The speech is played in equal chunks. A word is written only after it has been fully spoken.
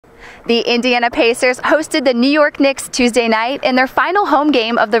The Indiana Pacers hosted the New York Knicks Tuesday night in their final home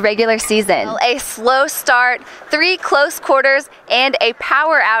game of the regular season. A slow start, 3 close quarters, and a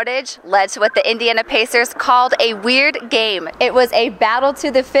power outage led to what the Indiana Pacers called a weird game. It was a battle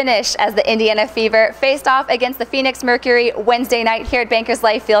to the finish as the Indiana Fever faced off against the Phoenix Mercury Wednesday night here at Bankers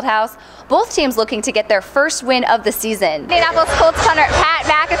Life Fieldhouse. Both teams looking to get their first win of the season. Indianapolis Colts punter Pat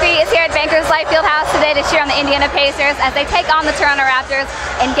McAfee is here at Bankers Life Fieldhouse today to cheer on the Indiana Pacers as they take on the Toronto Raptors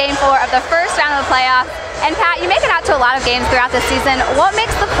in Game 4 of the first round of the playoffs. And Pat, you make it out to a lot of games throughout the season. What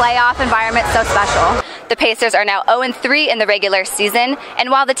makes the playoff environment so special? The Pacers are now 0-3 in the regular season, and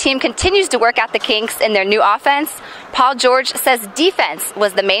while the team continues to work out the kinks in their new offense, Paul George says defense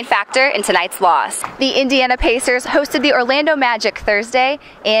was the main factor in tonight's loss. The Indiana Pacers hosted the Orlando Magic Thursday,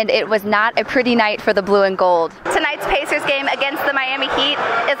 and it was not a pretty night for the blue and gold. Tonight's Pacers game against the Miami Heat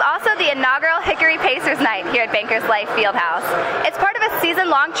is also the inaugural Hickory Pacers night here at Bankers Life Fieldhouse. It's part of a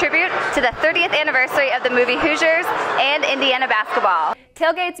season-long tribute to the 30th anniversary of the movie Hoosiers and Indiana basketball.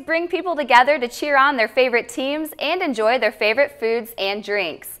 Tailgates bring people together to cheer on their favorite teams and enjoy their favorite foods and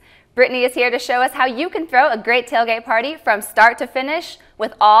drinks. Brittany is here to show us how you can throw a great tailgate party from start to finish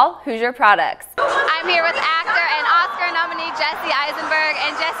with all Hoosier products. I'm here with actor and Oscar nominee Jesse Eisenberg.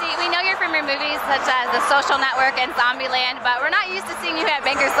 And Jesse, we know you're from your movies such as The Social Network and Zombieland, but we're not used to seeing you at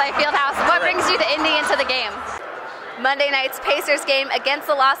Bankers Life Fieldhouse. What brings you to Indy into the game? Monday night's Pacers game against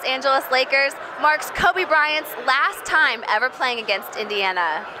the Los Angeles Lakers marks Kobe Bryant's last time ever playing against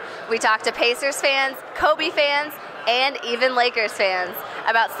Indiana. We talked to Pacers fans, Kobe fans, and even Lakers fans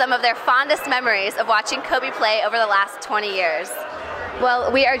about some of their fondest memories of watching Kobe play over the last 20 years.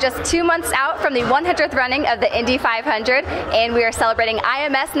 Well, we are just 2 months out from the 100th running of the Indy 500, and we are celebrating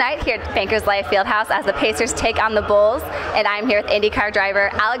IMS night here at Bankers Life Fieldhouse as the Pacers take on the Bulls. And I'm here with IndyCar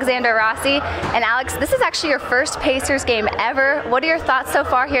driver Alexander Rossi. And Alex, this is actually your first Pacers game ever. What are your thoughts so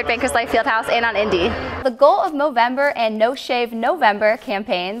far here at Bankers Life Fieldhouse and on Indy? The goal of Movember and No Shave November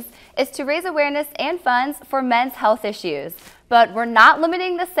campaigns is to raise awareness and funds for men's health issues. But we're not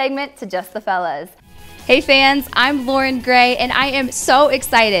limiting this segment to just the fellas. Hey fans, I'm Lauryn Gray, and I am so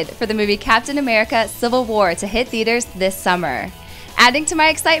excited for the movie Captain America: Civil War to hit theaters this summer. Adding to my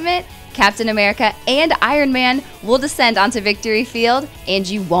excitement, Captain America and Iron Man will descend onto Victory Field, and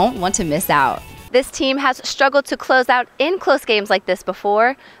you won't want to miss out. This team has struggled to close out in close games like this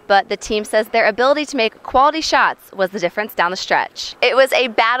before, but the team says their ability to make quality shots was the difference down the stretch. It was a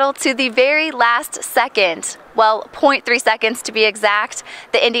battle to the very last second. Well, 0.3 seconds to be exact.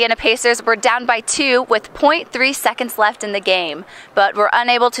 The Indiana Pacers were down by 2 with 0.3 seconds left in the game, but were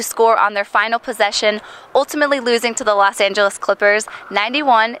unable to score on their final possession, ultimately losing to the Los Angeles Clippers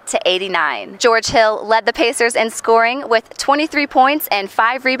 91-89. George Hill led the Pacers in scoring with 23 points and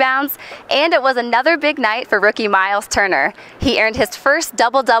 5 rebounds, and it was another big night for rookie Miles Turner. He earned his first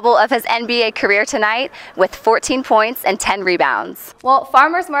double-double of his NBA career tonight with 14 points and 10 rebounds. Well,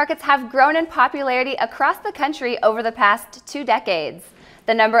 farmers markets have grown in popularity across the country over the past 2 decades.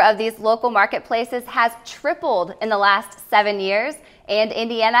 The number of these local marketplaces has tripled in the last 7 years, and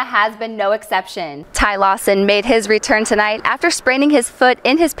Indiana has been no exception. Ty Lawson made his return tonight after spraining his foot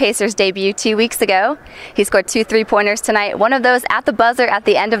in his Pacers debut 2 weeks ago. He scored 2 3-pointers tonight, one of those at the buzzer at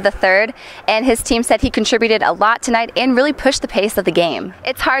the end of the third, and his team said he contributed a lot tonight and really pushed the pace of the game.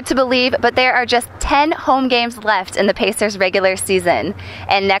 It's hard to believe, but there are just 10 home games left in the Pacers regular season.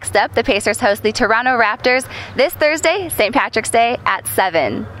 And next up, the Pacers host the Toronto Raptors this Thursday, St. Patrick's Day at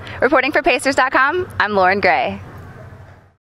 7. Reporting for Pacers.com, I'm Lauryn Gray.